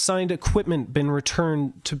your assigned equipment been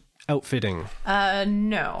returned to outfitting?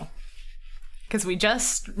 No. Because we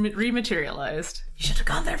just rematerialized. You should have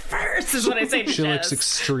gone there first, is what I say to She Shaz. looks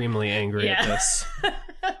extremely angry at Yeah. this.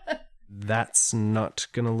 That's not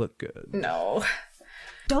gonna look good. No.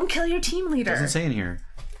 Don't kill your team leader. Doesn't say in here.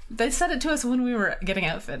 They said it to us when we were getting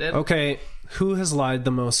outfitted. Okay, who has lied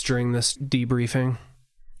the most during this debriefing?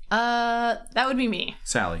 That would be me.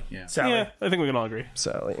 Sally, yeah. Sally. Yeah, I think we can all agree.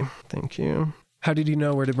 Sally. Thank you. How did you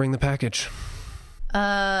know where to bring the package?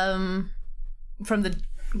 From the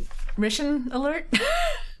mission alert?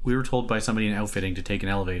 We were told by somebody in outfitting to take an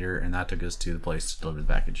elevator, and that took us to the place to deliver the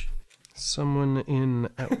package. Someone in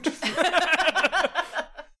outfit.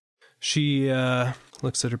 She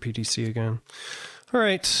looks at her PTC again. All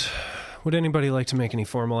right. Would anybody like to make any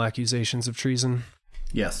formal accusations of treason?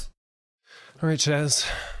 Yes. All right, Chaz.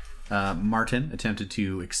 Martin attempted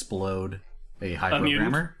to explode a high A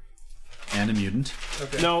mutant? programmer and a mutant.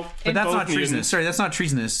 No, But that's both not treasonous. mutants. Sorry, that's not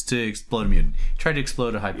treasonous to explode a mutant. He tried to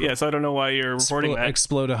explode a high programmer. Yeah, so I don't know why you're reporting that.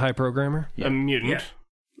 Explode a high programmer? A mutant. Yeah.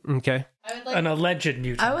 Okay. An alleged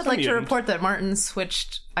mutant. I would like to mutant. report that Martin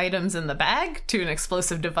switched items in the bag to an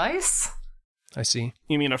explosive device. I see.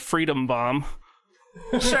 You mean a freedom bomb?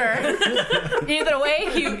 Sure. Either way,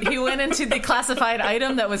 he went into the classified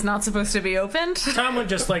item that was not supposed to be opened. Tom would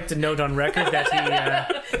just like to note on record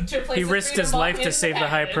that he risked his life to save the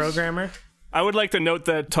high programmer. I would like to note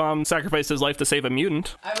that Tom sacrificed his life to save a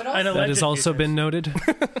mutant. An That alleged has also been mutant.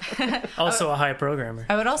 noted. Also a high programmer.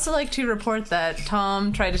 I would also like to report that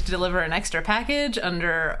Tom tried to deliver an extra package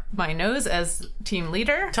under my nose as team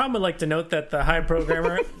leader. Tom would like to note that the high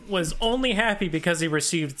programmer was only happy because he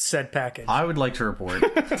received said package. I would like to report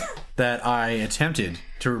that I attempted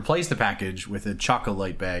to replace the package with a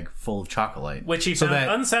chocolate bag full of chocolate. Which he so found that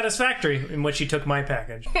unsatisfactory, in which he took my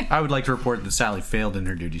package. I would like to report that Sally failed in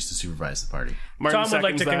her duties to supervise the party. Martin Tom would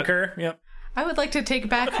like to seconds that. concur. Yep. I would like to take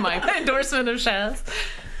back my endorsement of Shaz.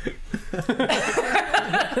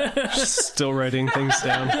 Still writing things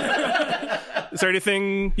down. Is there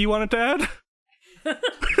anything you wanted to add?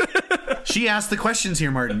 She asked the questions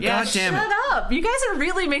here, Martin. God damn Shut it. up. You guys are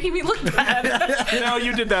really making me look bad. No,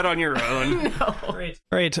 you did that on your own. Great.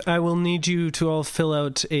 All right, I will need you to all fill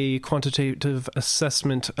out a quantitative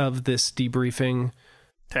assessment of this debriefing.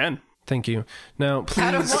 10. Thank you. Now, please.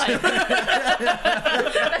 Out of what?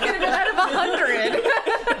 That could have been out of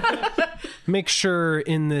 100. Make sure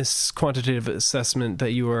in this quantitative assessment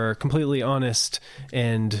that you are completely honest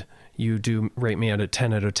and you do rate me out of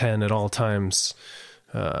 10 out of 10 at all times.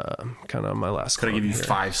 Kind of my last Could I quote give you here.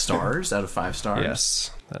 5 stars out of 5 stars?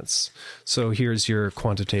 Yes, that's so. Here's your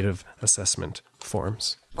quantitative assessment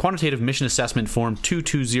forms. Quantitative Mission Assessment Form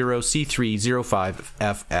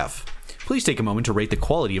 220C305FF. Please take a moment to rate the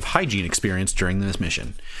quality of hygiene experienced during this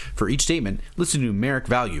mission. For each statement, list a numeric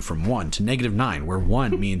value from 1 to -9, where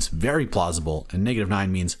 1 means very plausible and -9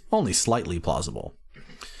 means only slightly plausible.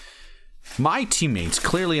 My teammates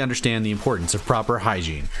clearly understand the importance of proper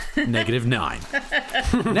hygiene.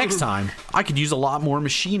 -9. Next time, I could use a lot more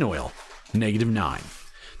machine oil. -9.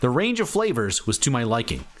 The range of flavors was to my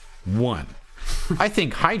liking. 1. I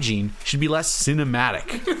think hygiene should be less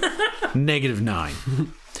cinematic.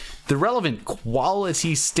 -9. The relevant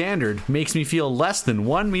quality standard makes me feel less than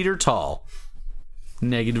 1 meter tall.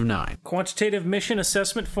 -9. Quantitative Mission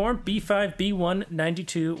Assessment Form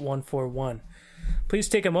B5B192-141. Please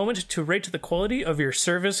take a moment to rate the quality of your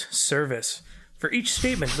service. For each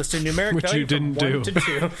statement, list a numeric Which value you didn't from 1 do. to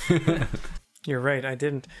 2. You're right, I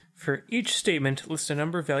didn't. For each statement, list a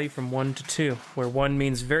number value from 1 to 2, where 1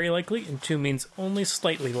 means very likely and 2 means only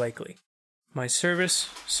slightly likely. My service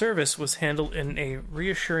was handled in a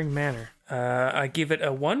reassuring manner. I give it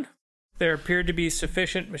a 1. There appeared to be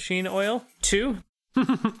sufficient machine oil. 2.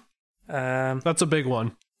 That's a big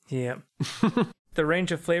one. Yeah. The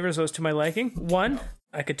range of flavors was to my liking. 1.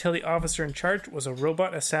 I could tell the officer in charge was a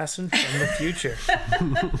robot assassin from the future.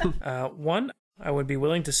 1. I would be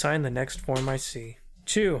willing to sign the next form I see.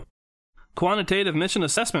 2. Quantitative Mission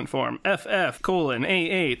Assessment Form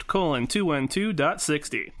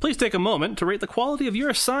FF:A8:212.60. Please take a moment to rate the quality of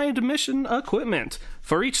your assigned mission equipment.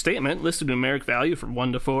 For each statement, list a numeric value from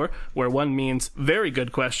 1 to 4, where 1 means very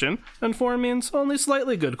good question, and 4 means only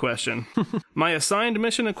slightly good question. My assigned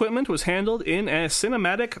mission equipment was handled in a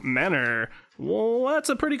cinematic manner. Well, that's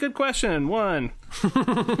a pretty good question. 1.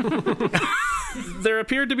 There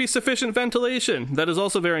appeared to be sufficient ventilation. That is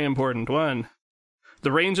also very important. 1.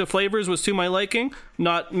 The range of flavors was to my liking,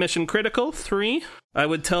 not mission critical. 3. I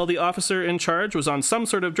would tell the officer in charge was on some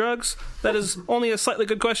sort of drugs. That is only a slightly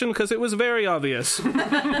good question because it was very obvious.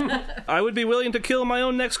 I would be willing to kill my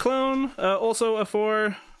own next clone. Also a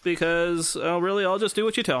 4, because really I'll just do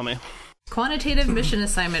what you tell me. Quantitative Mission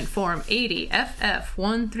Assignment Form 80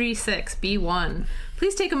 FF136B1.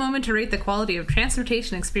 Please take a moment to rate the quality of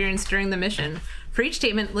transportation experienced during the mission. For each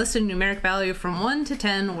statement, list a numeric value from 1 to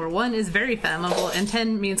 10, where 1 is very flammable and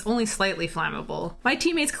 10 means only slightly flammable. My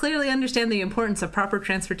teammates clearly understand the importance of proper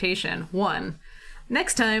transportation. 1.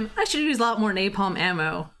 Next time, I should use a lot more napalm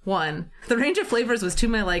ammo. 1. The range of flavors was to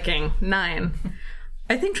my liking. 9.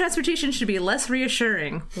 I think transportation should be less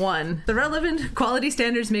reassuring. 1. The relevant quality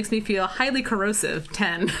standards makes me feel highly corrosive.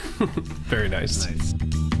 10. Very nice.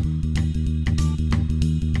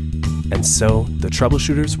 And so, the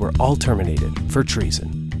troubleshooters were all terminated for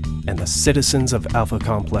treason, and the citizens of Alpha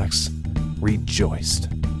Complex rejoiced.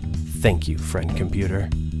 Thank you, friend computer.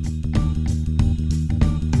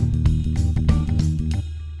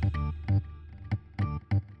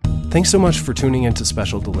 Thanks so much for tuning into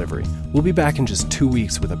Special Delivery. We'll be back in just 2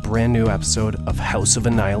 weeks with a brand new episode of House of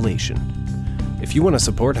Annihilation. If you want to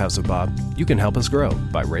support House of Bob, you can help us grow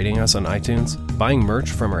by rating us on iTunes, buying merch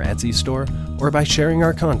from our Etsy store, or by sharing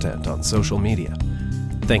our content on social media.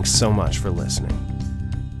 Thanks so much for listening.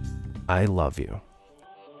 I love you.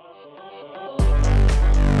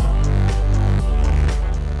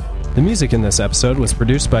 The music in this episode was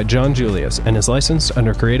produced by John Julius and is licensed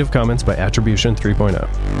under Creative Commons by Attribution 3.0.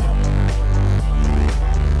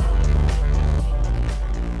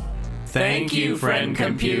 Thank you, friend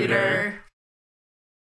computer.